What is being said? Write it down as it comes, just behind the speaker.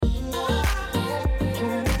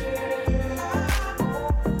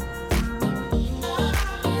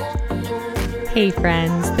Hey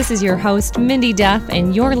friends, this is your host Mindy Duff,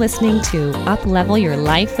 and you're listening to Up-Level Your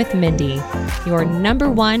Life with Mindy, your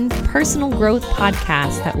 #1 personal growth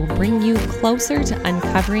podcast that will bring you closer to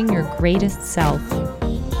uncovering your greatest self.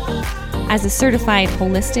 As a certified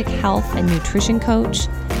holistic health and nutrition coach,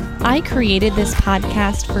 I created this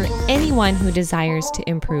podcast for anyone who desires to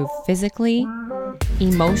improve physically,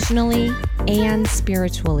 emotionally, and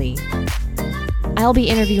spiritually. I'll be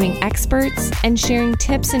interviewing experts and sharing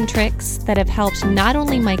tips and tricks that have helped not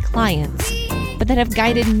only my clients, but that have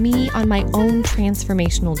guided me on my own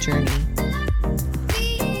transformational journey.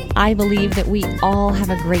 I believe that we all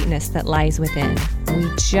have a greatness that lies within. We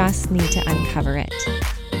just need to uncover it.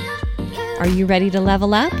 Are you ready to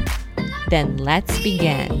level up? Then let's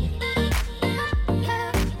begin.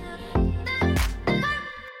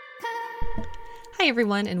 Hi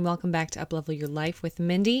everyone, and welcome back to Up-Level Your Life with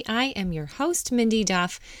Mindy. I am your host, Mindy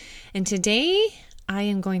Duff, and today I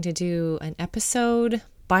am going to do an episode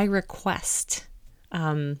by request,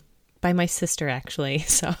 by my sister actually.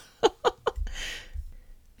 So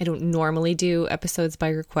I don't normally do episodes by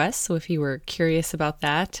request, so if you were curious about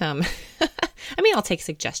that, I'll take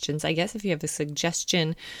suggestions, I guess. If you have a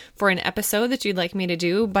suggestion for an episode that you'd like me to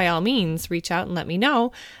do, by all means, reach out and let me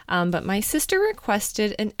know. But my sister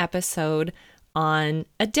requested an episode on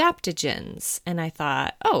adaptogens, and I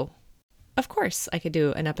thought, of course I could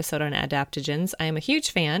do an episode on adaptogens. I am a huge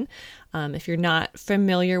fan. If you're not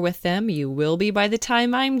familiar with them, you will be by the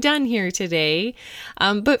time I'm done here today.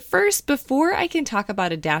 But first, before I can talk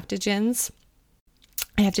about adaptogens,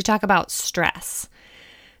 I have to talk about stress.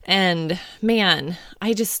 And man,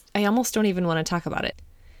 I almost don't even want to talk about it.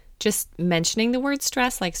 Just mentioning the word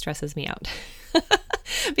stress stresses me out.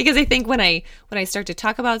 Because I think when I start to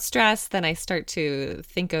talk about stress, then I start to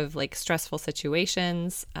think of stressful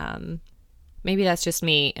situations. Maybe that's just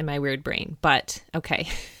me and my weird brain, but okay.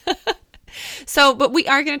 But we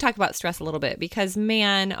are going to talk about stress a little bit because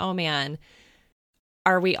man, oh man,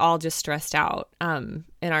 are we all just stressed out in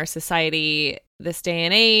our society this day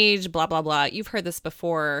and age, blah, blah, blah. You've heard this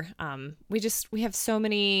before. We have so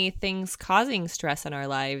many things causing stress in our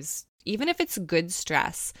lives, even if it's good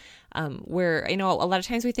stress. A lot of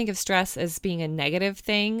times we think of stress as being a negative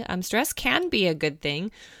thing. Stress can be a good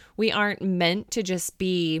thing. We aren't meant to just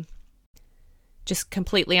be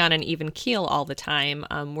completely on an even keel all the time.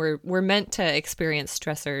 We're meant to experience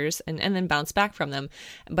stressors and then bounce back from them.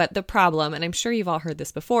 But the problem, and I'm sure you've all heard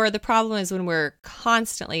this before, the problem is when we're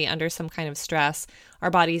constantly under some kind of stress, our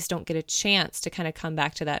bodies don't get a chance to kind of come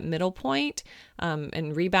back to that middle point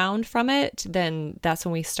and rebound from it. Then that's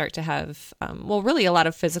when we start to have, really a lot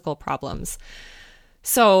of physical problems.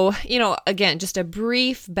 So, again, just a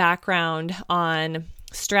brief background on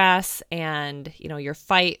stress and, your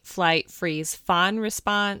fight, flight, freeze, fawn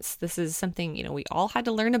response. This is something, we all had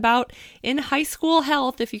to learn about in high school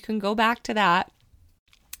health, if you can go back to that.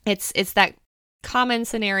 It's that common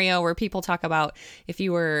scenario where people talk about if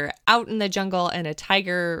you were out in the jungle and a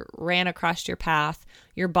tiger ran across your path,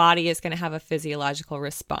 your body is going to have a physiological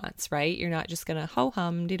response, right? You're not just going to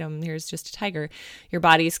ho-hum, dee-dum, here's just a tiger. Your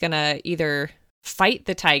body's going to either fight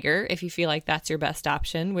the tiger if you feel like that's your best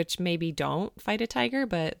option, which maybe don't fight a tiger,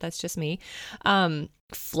 but that's just me.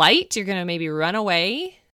 Flight, you're going to maybe run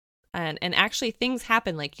away, and actually things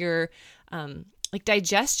happen like your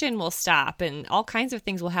digestion will stop and all kinds of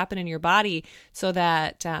things will happen in your body so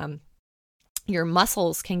that your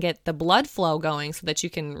muscles can get the blood flow going so that you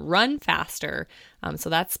can run faster. So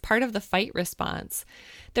that's part of the fight response.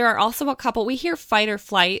 There are also a couple, we hear fight or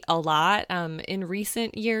flight a lot. In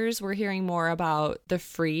recent years, we're hearing more about the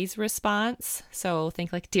freeze response. So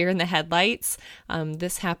think like deer in the headlights.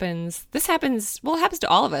 This happens to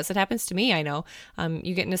all of us. It happens to me, I know.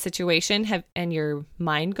 You get in a situation and your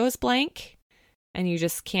mind goes blank and you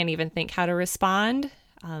just can't even think how to respond.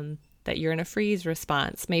 That you're in a freeze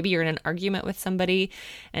response. Maybe you're in an argument with somebody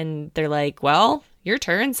and they're like, well, your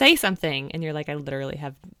turn, say something. And you're like, I literally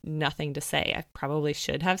have nothing to say. I probably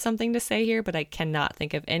should have something to say here, but I cannot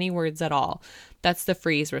think of any words at all. That's the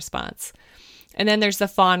freeze response. And then there's the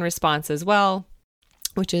fawn response as well,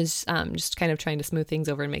 which is just kind of trying to smooth things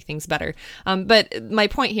over and make things better. But my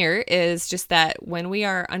point here is just that when we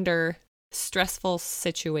are under stressful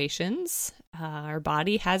situations, our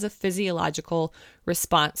body has a physiological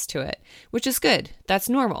response to it, which is good. That's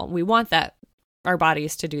normal. We want that, our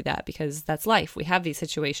bodies to do that because that's life. We have these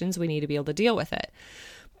situations. We need to be able to deal with it.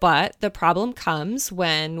 But the problem comes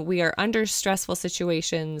when we are under stressful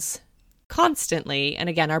situations constantly. And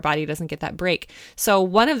again, our body doesn't get that break. So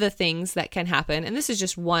one of the things that can happen, and this is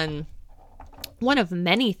just one of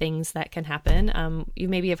many things that can happen. You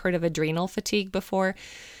maybe have heard of adrenal fatigue before.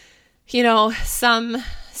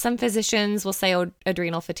 Some physicians will say, oh,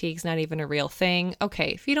 adrenal fatigue is not even a real thing. Okay,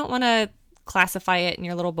 if you don't want to classify it in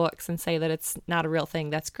your little books and say that it's not a real thing,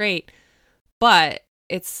 that's great. But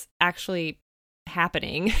it's actually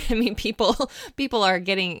happening. I mean, people are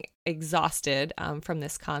getting exhausted from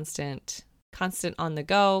this constant on the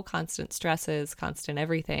go, constant stresses, constant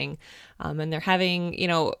everything. And they're having,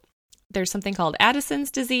 there's something called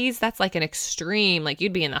Addison's disease. That's like an extreme, like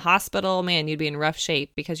you'd be in the hospital, man, you'd be in rough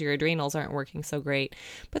shape because your adrenals aren't working so great.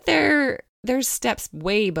 But there's steps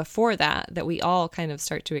way before that we all kind of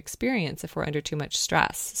start to experience if we're under too much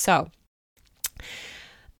stress. So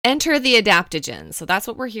enter the adaptogens. So that's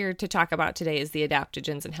what we're here to talk about today, is the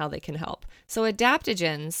adaptogens and how they can help. So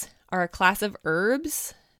adaptogens are a class of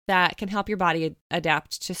herbs that can help your body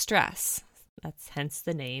adapt to stress. That's hence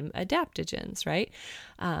the name adaptogens, right?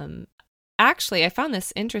 Actually, I found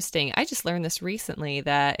this interesting. I just learned this recently,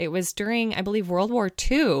 that it was during, I believe, World War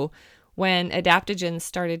II when adaptogens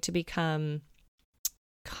started to become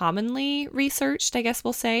commonly researched, I guess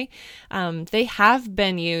we'll say. They have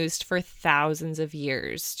been used for thousands of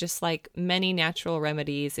years, just like many natural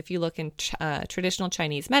remedies. If you look in traditional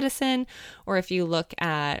Chinese medicine, or if you look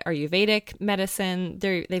at Ayurvedic medicine,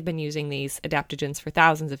 they've been using these adaptogens for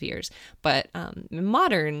thousands of years. But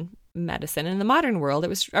modern medicine, in the modern world, it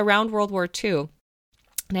was around World War II.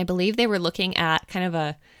 And I believe they were looking at kind of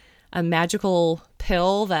a magical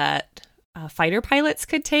pill that fighter pilots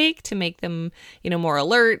could take to make them, more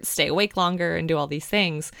alert, stay awake longer, and do all these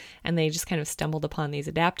things. And they just kind of stumbled upon these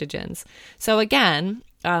adaptogens. So again,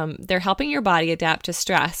 they're helping your body adapt to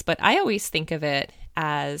stress, but I always think of it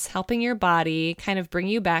as helping your body kind of bring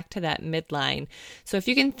you back to that midline. So if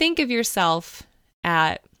you can think of yourself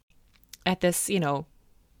at this,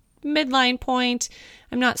 midline point,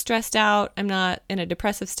 I'm not stressed out, I'm not in a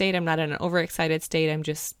depressive state, I'm not in an overexcited state, I'm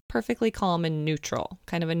just perfectly calm and neutral,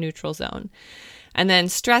 kind of a neutral zone. And then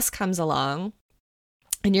stress comes along,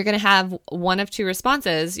 and you're going to have one of two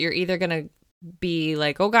responses. You're either going to be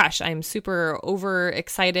like, oh gosh, I'm super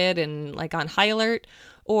overexcited and like on high alert,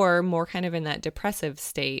 or more kind of in that depressive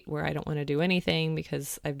state where I don't want to do anything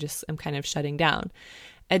because I'm kind of shutting down.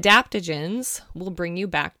 Adaptogens will bring you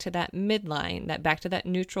back to that midline, back to that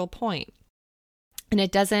neutral point. And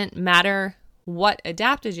it doesn't matter what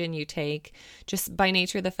adaptogen you take, just by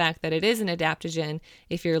nature of the fact that it is an adaptogen.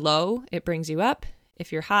 If you're low, it brings you up.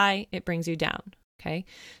 If you're high, it brings you down. Okay.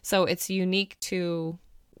 So it's unique to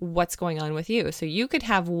what's going on with you. So you could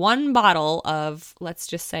have one bottle of, let's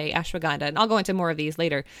just say, ashwagandha, and I'll go into more of these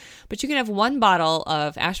later, but you can have one bottle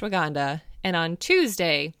of ashwagandha, and on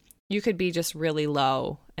Tuesday, you could be just really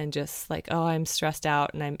low and just like, oh, I'm stressed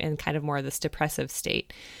out and I'm in kind of more of this depressive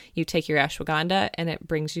state. You take your ashwagandha and it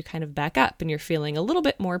brings you kind of back up, and you're feeling a little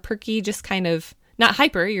bit more perky, just kind of not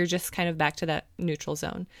hyper, you're just kind of back to that neutral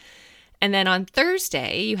zone. And then on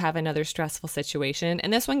Thursday, you have another stressful situation,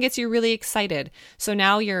 and this one gets you really excited. So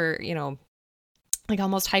now you're, like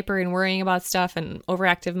almost hyper and worrying about stuff and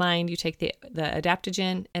overactive mind. You take the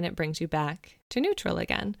adaptogen and it brings you back to neutral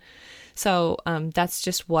again. So that's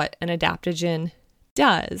just what an adaptogen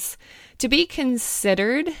does. To be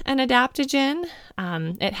considered an adaptogen,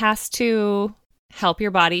 it has to help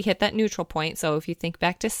your body hit that neutral point. So if you think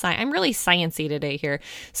back to science, I'm really sciencey today here.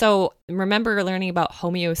 So remember learning about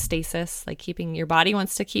homeostasis, like your body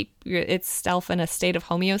wants to keep itself in a state of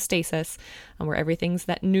homeostasis, where everything's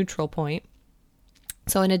that neutral point.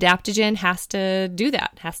 So an adaptogen has to do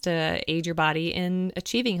that, has to aid your body in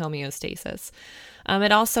achieving homeostasis.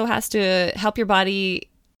 It also has to help your body's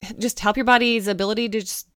ability to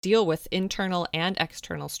just deal with internal and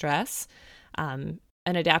external stress. An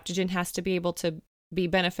adaptogen has to be able to be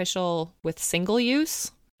beneficial with single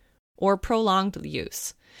use or prolonged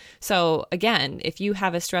use. So again, if you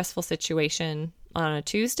have a stressful situation on a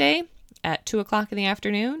Tuesday at 2:00 in the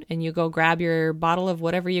afternoon and you go grab your bottle of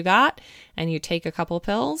whatever you got and you take a couple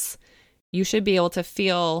pills, you should be able to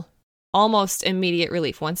feel almost immediate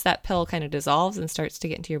relief. Once that pill kind of dissolves and starts to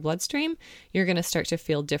get into your bloodstream, you're going to start to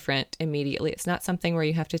feel different immediately. It's not something where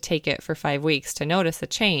you have to take it for 5 weeks to notice a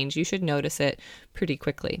change. You should notice it pretty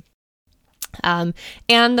quickly. And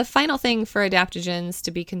the final thing for adaptogens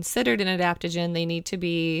to be considered an adaptogen, they need to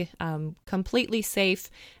be completely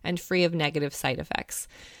safe and free of negative side effects.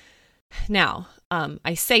 Now,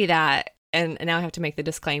 I say that, and now I have to make the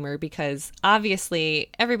disclaimer because obviously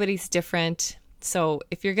everybody's different. So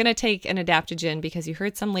if you're going to take an adaptogen because you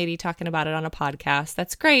heard some lady talking about it on a podcast,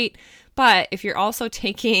 that's great. But if you're also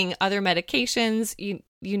taking other medications, you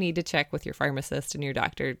need to check with your pharmacist and your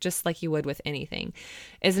doctor, just like you would with anything.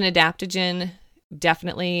 Is an adaptogen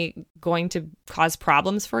definitely going to cause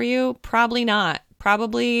problems for you? Probably not.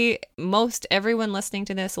 probably most everyone listening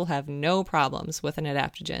to this will have no problems with an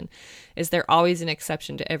adaptogen. Is there always an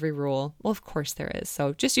exception to every rule? Well, of course there is.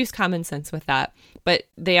 So just use common sense with that. But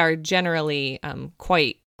they are generally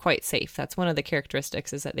quite safe. That's one of the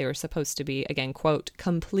characteristics, is that they were supposed to be, again, quote,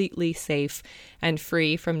 completely safe and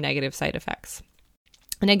free from negative side effects.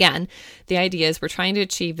 And again, the idea is we're trying to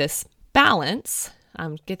achieve this balance,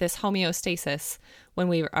 get this homeostasis when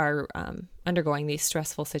we are undergoing these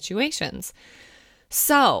stressful situations.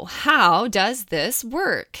 So how does this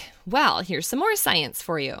work? Well, here's some more science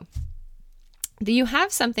for you. You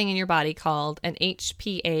have something in your body called an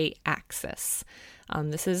HPA axis.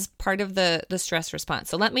 This is part of the stress response.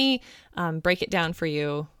 So let me break it down for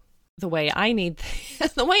you the way I need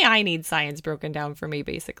science broken down for me,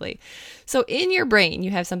 basically. So in your brain,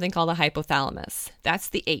 you have something called a hypothalamus. That's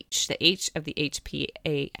the H of the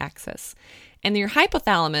HPA axis. And your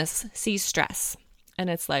hypothalamus sees stress. And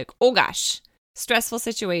it's like, oh gosh, stressful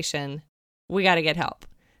situation. We got to get help.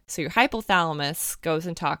 So your hypothalamus goes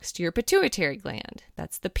and talks to your pituitary gland.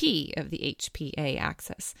 That's the P of the HPA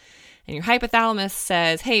axis. And your hypothalamus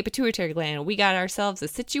says, hey, pituitary gland, we got ourselves a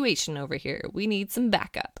situation over here. We need some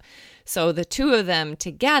backup. So the two of them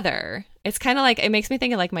together, it's kind of like, it makes me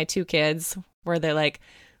think of like my two kids, where they're like,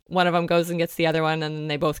 one of them goes and gets the other one, and then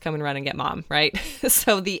they both come and run and get mom, right?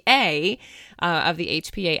 So the A of the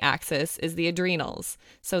HPA axis is the adrenals.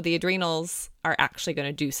 So the adrenals are actually going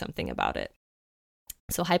to do something about it.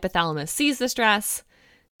 So hypothalamus sees the stress,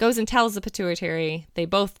 goes and tells the pituitary. They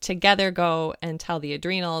both together go and tell the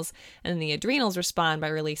adrenals, and the adrenals respond by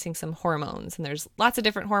releasing some hormones. And there's lots of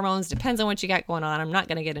different hormones, depends on what you got going on. I'm not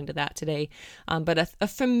going to get into that today, but a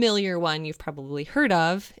familiar one you've probably heard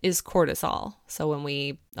of is cortisol. So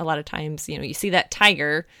when a lot of times, you see that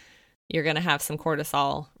tiger, you're going to have some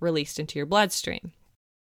cortisol released into your bloodstream.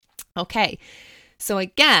 Okay. So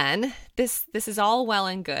again, this is all well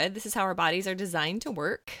and good. This is how our bodies are designed to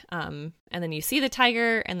work. And then you see the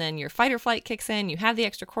tiger, and then your fight or flight kicks in. You have the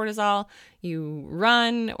extra cortisol. You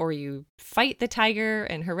run or you fight the tiger,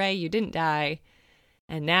 and hooray, you didn't die.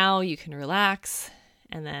 And now you can relax.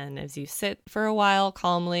 And then as you sit for a while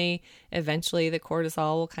calmly, eventually the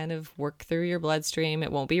cortisol will kind of work through your bloodstream.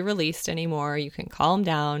 It won't be released anymore. You can calm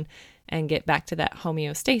down and get back to that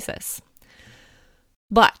homeostasis.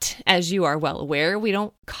 But as you are well aware, we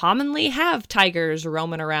don't commonly have tigers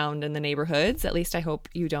roaming around in the neighborhoods. At least I hope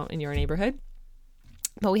you don't in your neighborhood.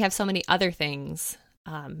 But we have so many other things.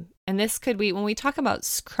 And this could be, when we talk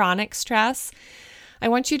about chronic stress, I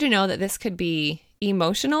want you to know that this could be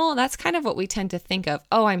emotional. That's kind of what we tend to think of.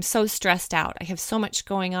 Oh, I'm so stressed out. I have so much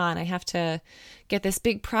going on. I have to get this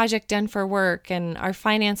big project done for work, and our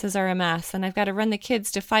finances are a mess, and I've got to run the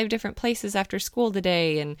kids to 5 different places after school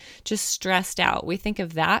today, and just stressed out. We think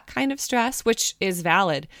of that kind of stress, which is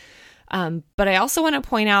valid. But I also want to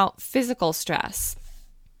point out physical stress.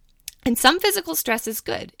 And some physical stress is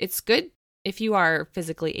good. It's good if you are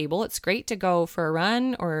physically able. It's great to go for a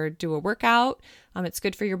run or do a workout. It's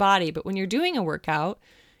good for your body. But when you're doing a workout,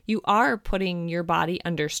 you are putting your body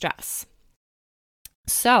under stress.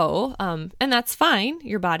 So, and that's fine.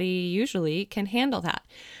 Your body usually can handle that.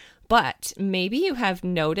 But maybe you have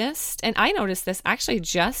noticed, and I noticed this actually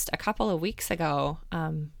just a couple of weeks ago.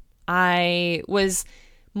 I was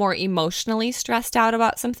more emotionally stressed out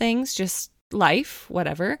about some things, just life,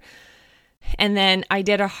 whatever. And then I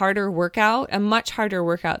did a much harder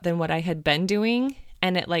workout than what I had been doing.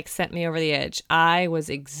 And it sent me over the edge. I was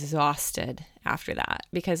exhausted after that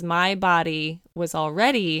because my body was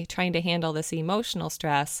already trying to handle this emotional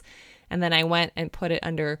stress. And then I went and put it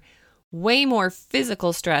under way more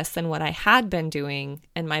physical stress than what I had been doing.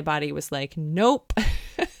 And my body was like, nope,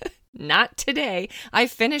 not today. I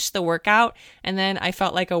finished the workout, and then I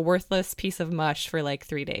felt like a worthless piece of mush for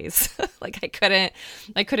 3 days. I couldn't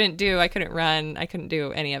run. I couldn't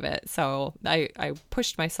do any of it. So I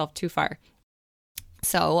pushed myself too far.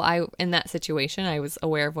 So in that situation, I was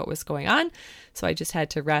aware of what was going on. So I just had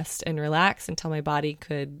to rest and relax until my body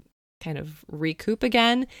could kind of recoup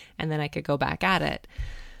again, and then I could go back at it.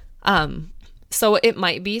 So it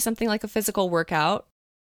might be something like a physical workout.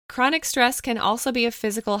 Chronic stress can also be a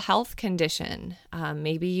physical health condition.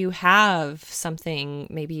 Maybe you have something,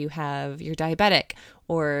 maybe you're diabetic,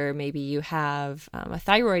 or maybe you have a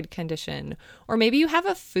thyroid condition, or maybe you have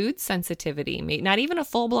a food sensitivity, not even a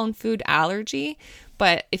full-blown food allergy,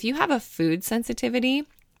 but if you have a food sensitivity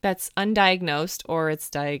that's undiagnosed or it's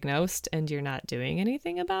diagnosed and you're not doing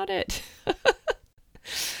anything about it,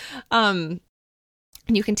 and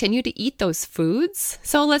you continue to eat those foods.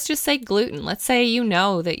 So let's just say gluten. Let's say you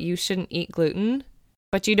know that you shouldn't eat gluten,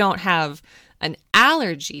 but you don't have an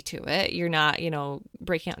allergy to it. You're not,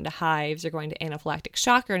 breaking out into hives or going to anaphylactic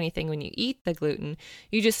shock or anything when you eat the gluten.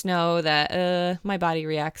 You just know that my body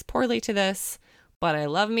reacts poorly to this, but I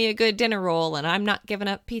love me a good dinner roll and I'm not giving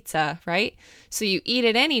up pizza, right? So you eat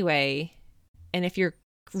it anyway. And if you're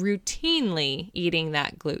routinely eating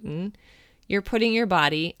that gluten, you're putting your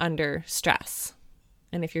body under stress.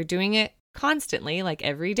 And if you're doing it constantly, like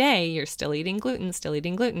every day, you're still eating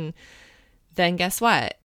gluten, then guess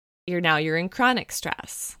what? You're in chronic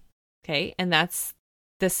stress. Okay. And that's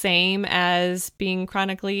the same as being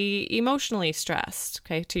chronically emotionally stressed,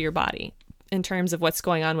 okay, to your body in terms of what's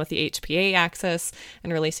going on with the HPA axis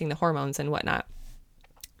and releasing the hormones and whatnot.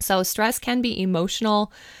 So stress can be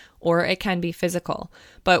emotional or it can be physical.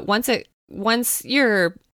 But once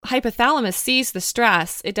your hypothalamus sees the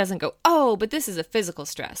stress, it doesn't go, oh, but this is a physical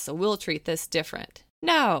stress, so we'll treat this different.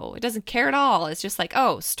 No, it doesn't care at all. It's just like,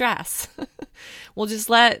 oh, stress. We'll just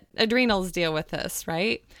let adrenals deal with this,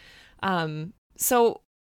 right? So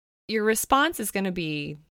your response is going to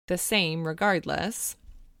be the same regardless.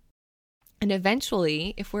 And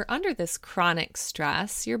eventually, if we're under this chronic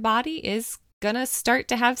stress, your body is going to start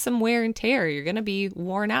to have some wear and tear. You're going to be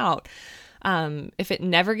worn out. If it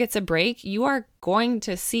never gets a break, you are going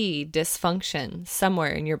to see dysfunction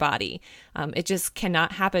somewhere in your body. It just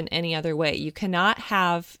cannot happen any other way. You cannot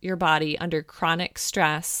have your body under chronic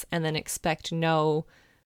stress and then expect no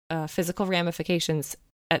physical ramifications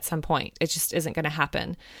at some point. It just isn't going to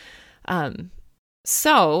happen.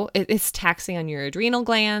 So it's taxing on your adrenal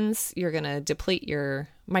glands. You're going to deplete your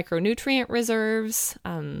micronutrient reserves.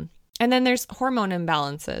 And then there's hormone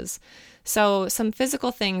imbalances. So some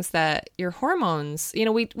physical things that your hormones,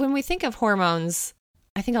 when we think of hormones,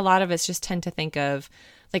 I think a lot of us just tend to think of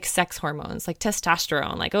like sex hormones, like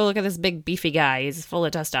testosterone, like, oh, look at this big beefy guy, he's full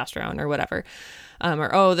of testosterone or whatever.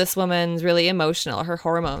 Or, oh, this woman's really emotional, her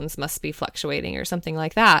hormones must be fluctuating or something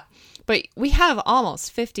like that. But we have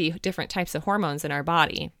almost 50 different types of hormones in our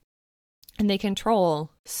body. And they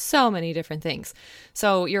control so many different things.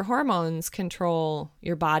 So your hormones control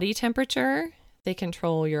your body temperature. They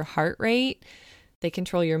control your heart rate. They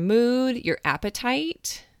control your mood, your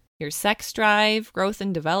appetite, your sex drive, growth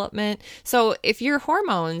and development. So if your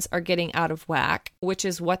hormones are getting out of whack, which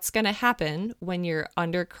is what's going to happen when you're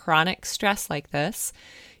under chronic stress like this,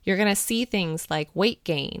 you're going to see things like weight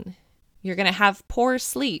gain. You're going to have poor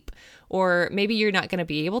sleep, or maybe you're not going to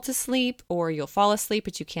be able to sleep, or you'll fall asleep,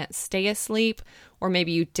 but you can't stay asleep. Or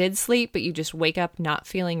maybe you did sleep, but you just wake up not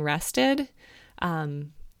feeling rested.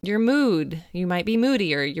 Your mood, you might be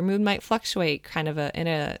moody, or your mood might fluctuate kind of in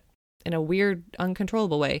a weird,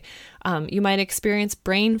 uncontrollable way. You might experience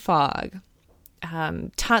brain fog.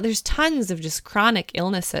 There's tons of just chronic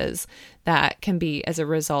illnesses that can be as a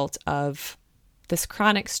result of this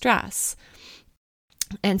chronic stress.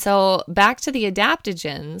 And so back to the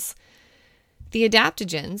adaptogens. The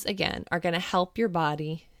adaptogens, again, are going to help your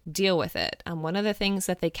body deal with it. One of the things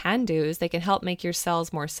that they can do is they can help make your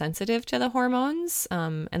cells more sensitive to the hormones,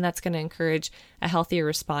 and that's going to encourage a healthier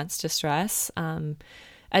response to stress.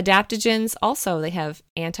 Adaptogens also, they have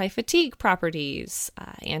anti-fatigue properties,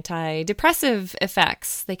 antidepressive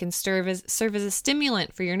effects. They can serve as a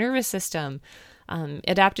stimulant for your nervous system.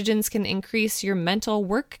 Adaptogens can increase your mental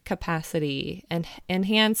work capacity and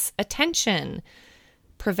enhance attention,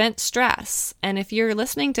 prevent stress. And if you're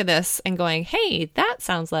listening to this and going, hey, that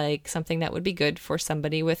sounds like something that would be good for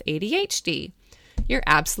somebody with ADHD, you're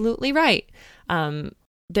absolutely right.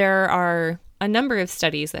 There are a number of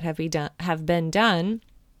studies that have been done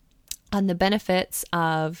on the benefits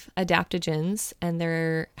of adaptogens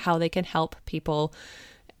and how they can help people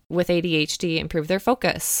with ADHD improve their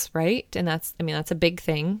focus, right? And that's a big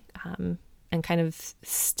thing, and kind of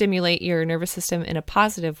stimulate your nervous system in a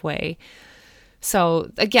positive way.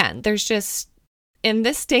 So again, there's just, in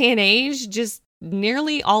this day and age, just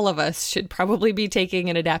nearly all of us should probably be taking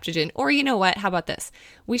an adaptogen. Or you know what? How about this?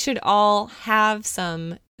 We should all have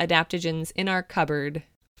some adaptogens in our cupboard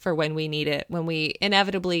for when we need it, when we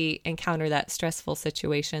inevitably encounter that stressful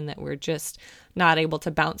situation that we're just not able to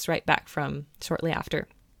bounce right back from shortly after.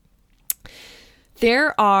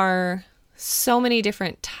 There are so many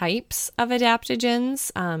different types of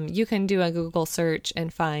adaptogens. You can do a Google search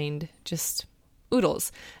and find just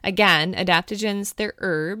oodles. Again, adaptogens, they're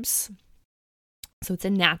herbs. So it's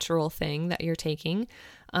a natural thing that you're taking.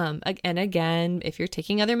 And again, if you're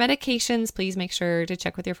taking other medications, please make sure to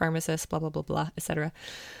check with your pharmacist, blah, blah, blah, blah, etc.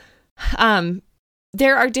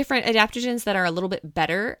 There are different adaptogens that are a little bit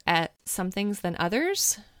better at some things than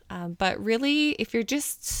others. But really, if you're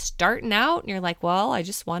just starting out and you're like, well, I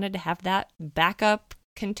just wanted to have that backup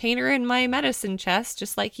container in my medicine chest,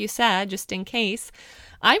 just like you said, just in case,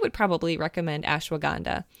 I would probably recommend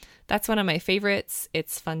ashwagandha. That's one of my favorites.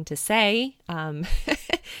 It's fun to say.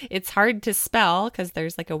 It's hard to spell because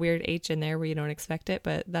there's like a weird H in there where you don't expect it,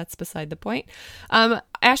 but that's beside the point.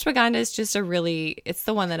 Ashwagandha is just it's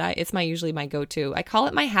the one that it's usually my go-to. I call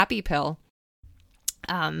it my happy pill.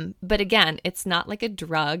 But again, it's not like a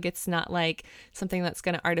drug. It's not like something that's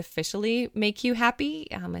going to artificially make you happy.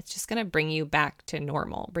 It's just going to bring you back to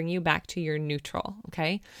normal, bring you back to your neutral.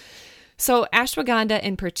 Okay. So ashwagandha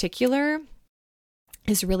in particular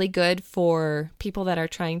is really good for people that are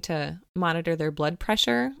trying to monitor their blood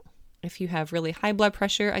pressure. If you have really high blood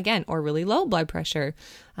pressure, again, or really low blood pressure,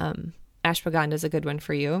 ashwagandha is a good one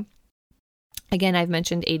for you. Again, I've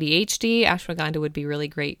mentioned ADHD. Ashwagandha would be really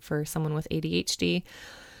great for someone with ADHD.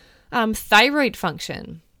 Thyroid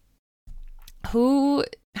function. How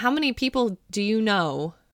many people do you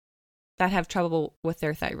know that have trouble with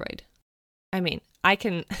their thyroid? I mean, I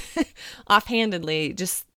can offhandedly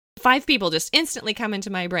just 5 people just instantly come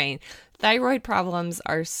into my brain. Thyroid problems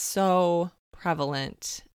are so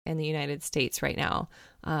prevalent in the United States right now.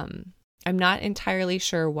 I'm not entirely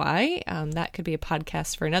sure why. That could be a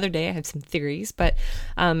podcast for another day. I have some theories, but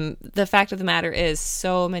the fact of the matter is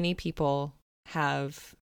so many people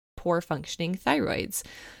have poor functioning thyroids.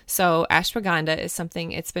 So ashwagandha is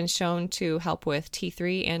something, it's been shown to help with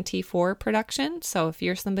T3 and T4 production. So if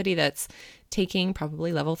you're somebody that's taking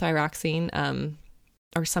probably levothyroxine,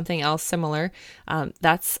 or something else similar,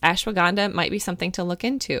 that's ashwagandha might be something to look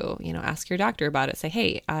into. Ask your doctor about it. Say,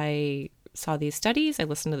 hey, I saw these studies. I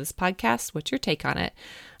listened to this podcast. What's your take on it?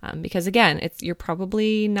 Because again, you're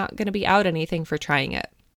probably not going to be out anything for trying it.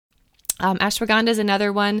 Ashwagandha is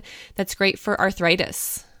another one that's great for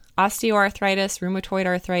arthritis, osteoarthritis, rheumatoid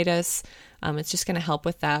arthritis. It's just going to help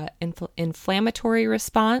with that inflammatory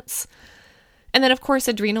response. And then of course,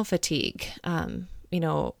 adrenal fatigue.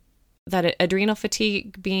 That adrenal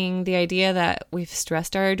fatigue being the idea that we've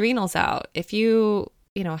stressed our adrenals out. If you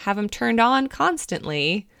have them turned on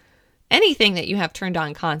constantly, anything that you have turned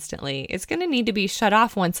on constantly, it's going to need to be shut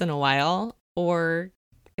off once in a while, or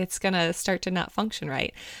it's going to start to not function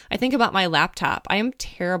right. I think about my laptop. I am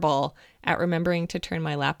terrible at remembering to turn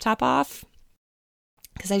my laptop off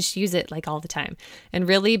because I just use it like all the time. And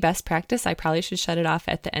really, best practice, I probably should shut it off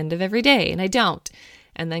at the end of every day, and I don't.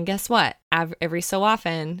 And then guess what? Every so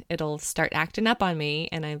often, it'll start acting up on me.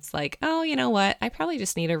 And I was like, oh, you know what? I probably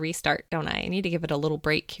just need a restart, don't I? I need to give it a little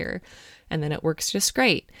break here. And then it works just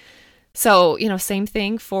great. So, same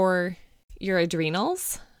thing for your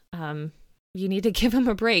adrenals. You need to give them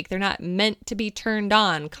a break. They're not meant to be turned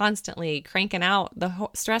on constantly, cranking out the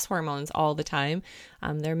stress hormones all the time.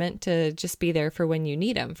 They're meant to just be there for when you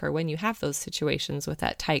need them, for when you have those situations with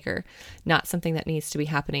that tiger, not something that needs to be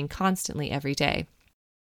happening constantly every day.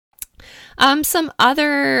 A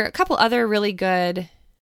couple other really good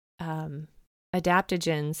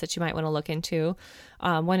adaptogens that you might want to look into.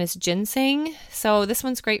 One is ginseng. So this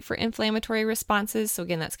one's great for inflammatory responses. So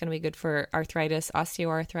again, that's going to be good for arthritis,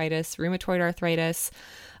 osteoarthritis, rheumatoid arthritis,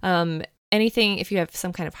 anything if you have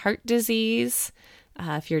some kind of heart disease,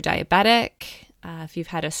 if you're diabetic, if you've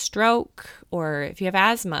had a stroke, or if you have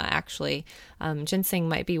asthma, actually, ginseng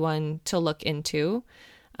might be one to look into.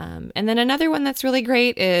 And then another one that's really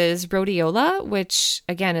great is rhodiola, which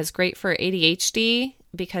again is great for ADHD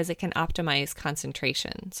because it can optimize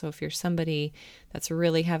concentration. So if you're somebody that's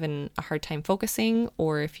really having a hard time focusing,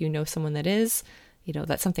 or if you know someone that is,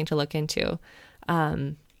 that's something to look into.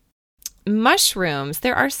 Mushrooms.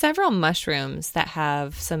 There are several mushrooms that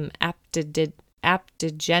have some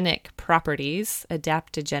adaptogenic properties.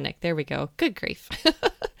 Adaptogenic. There we go. Good grief.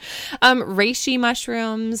 Reishi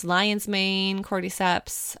mushrooms, lion's mane,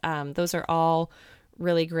 cordyceps. Those are all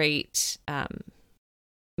really great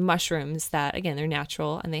mushrooms that, again, they're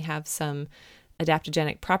natural and they have some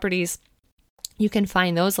adaptogenic properties. You can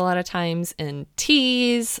find those a lot of times in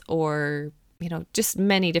teas or, just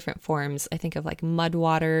many different forms. I think of like mud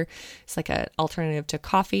water. It's like an alternative to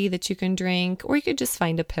coffee that you can drink, or you could just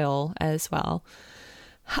find a pill as well.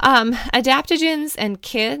 Adaptogens and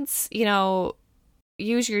kids,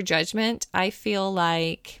 use your judgment. I feel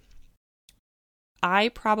like I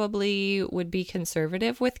probably would be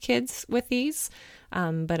conservative with kids with these.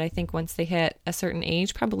 But I think once they hit a certain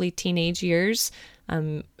age, probably teenage years,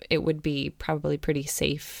 it would be probably pretty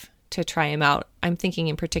safe to try them out. I'm thinking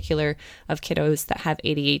in particular of kiddos that have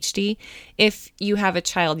ADHD. If you have a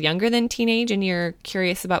child younger than teenage and you're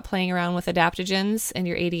curious about playing around with adaptogens and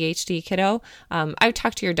your ADHD kiddo, I would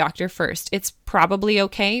talk to your doctor first. It's probably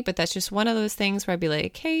okay, but that's just one of those things where I'd be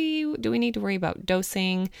like, hey, do we need to worry about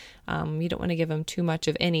dosing? You don't want to give them too much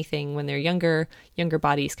of anything when they're younger. Younger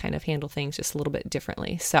bodies kind of handle things just a little bit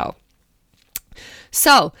differently. So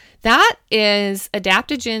that is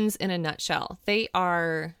adaptogens in a nutshell. They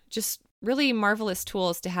are just really marvelous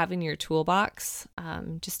tools to have in your toolbox,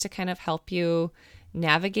 just to kind of help you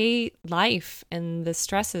navigate life and the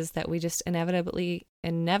stresses that we just inevitably,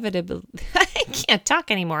 I can't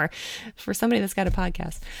talk anymore for somebody that's got a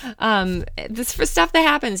podcast. This for stuff that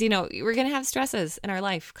happens, we're going to have stresses in our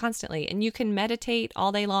life constantly, and you can meditate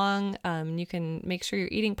all day long. You can make sure you're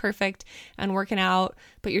eating perfect and working out,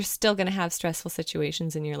 but you're still going to have stressful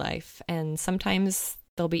situations in your life. And sometimes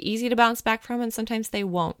they'll be easy to bounce back from, and sometimes they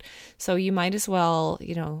won't. So you might as well,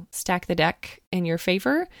 stack the deck in your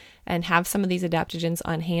favor and have some of these adaptogens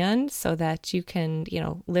on hand so that you can,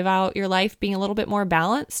 live out your life being a little bit more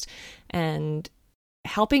balanced and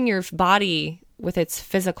helping your body with its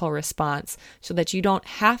physical response so that you don't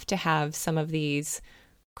have to have some of these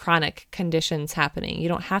chronic conditions happening. You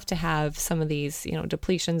don't have to have some of these,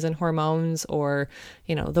 depletions in hormones or,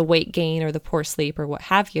 the weight gain or the poor sleep or what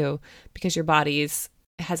have you, because your body's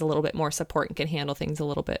has a little bit more support and can handle things a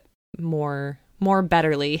little bit more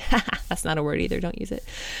betterly. That's not a word either. Don't use it.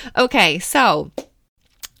 Okay. So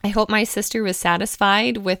I hope my sister was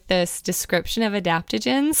satisfied with this description of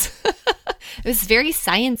adaptogens. It was very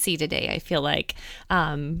sciencey today, I feel like.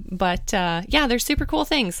 But they're super cool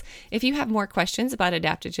things. If you have more questions about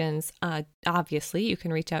adaptogens, obviously you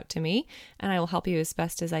can reach out to me and I will help you as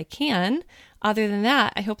best as I can. Other than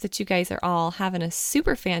that, I hope that you guys are all having a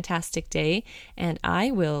super fantastic day, and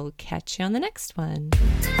I will catch you on the next one.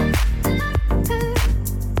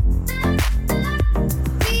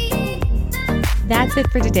 That's it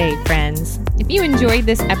for today, friends. If you enjoyed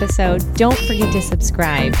this episode, don't forget to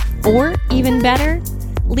subscribe. Or, even better,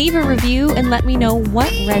 leave a review and let me know what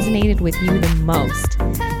resonated with you the most.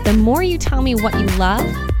 The more you tell me what you love,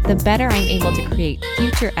 the better I'm able to create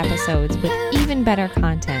future episodes with even better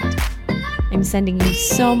content. I'm sending you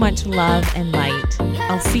so much love and light.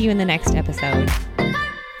 I'll see you in the next episode.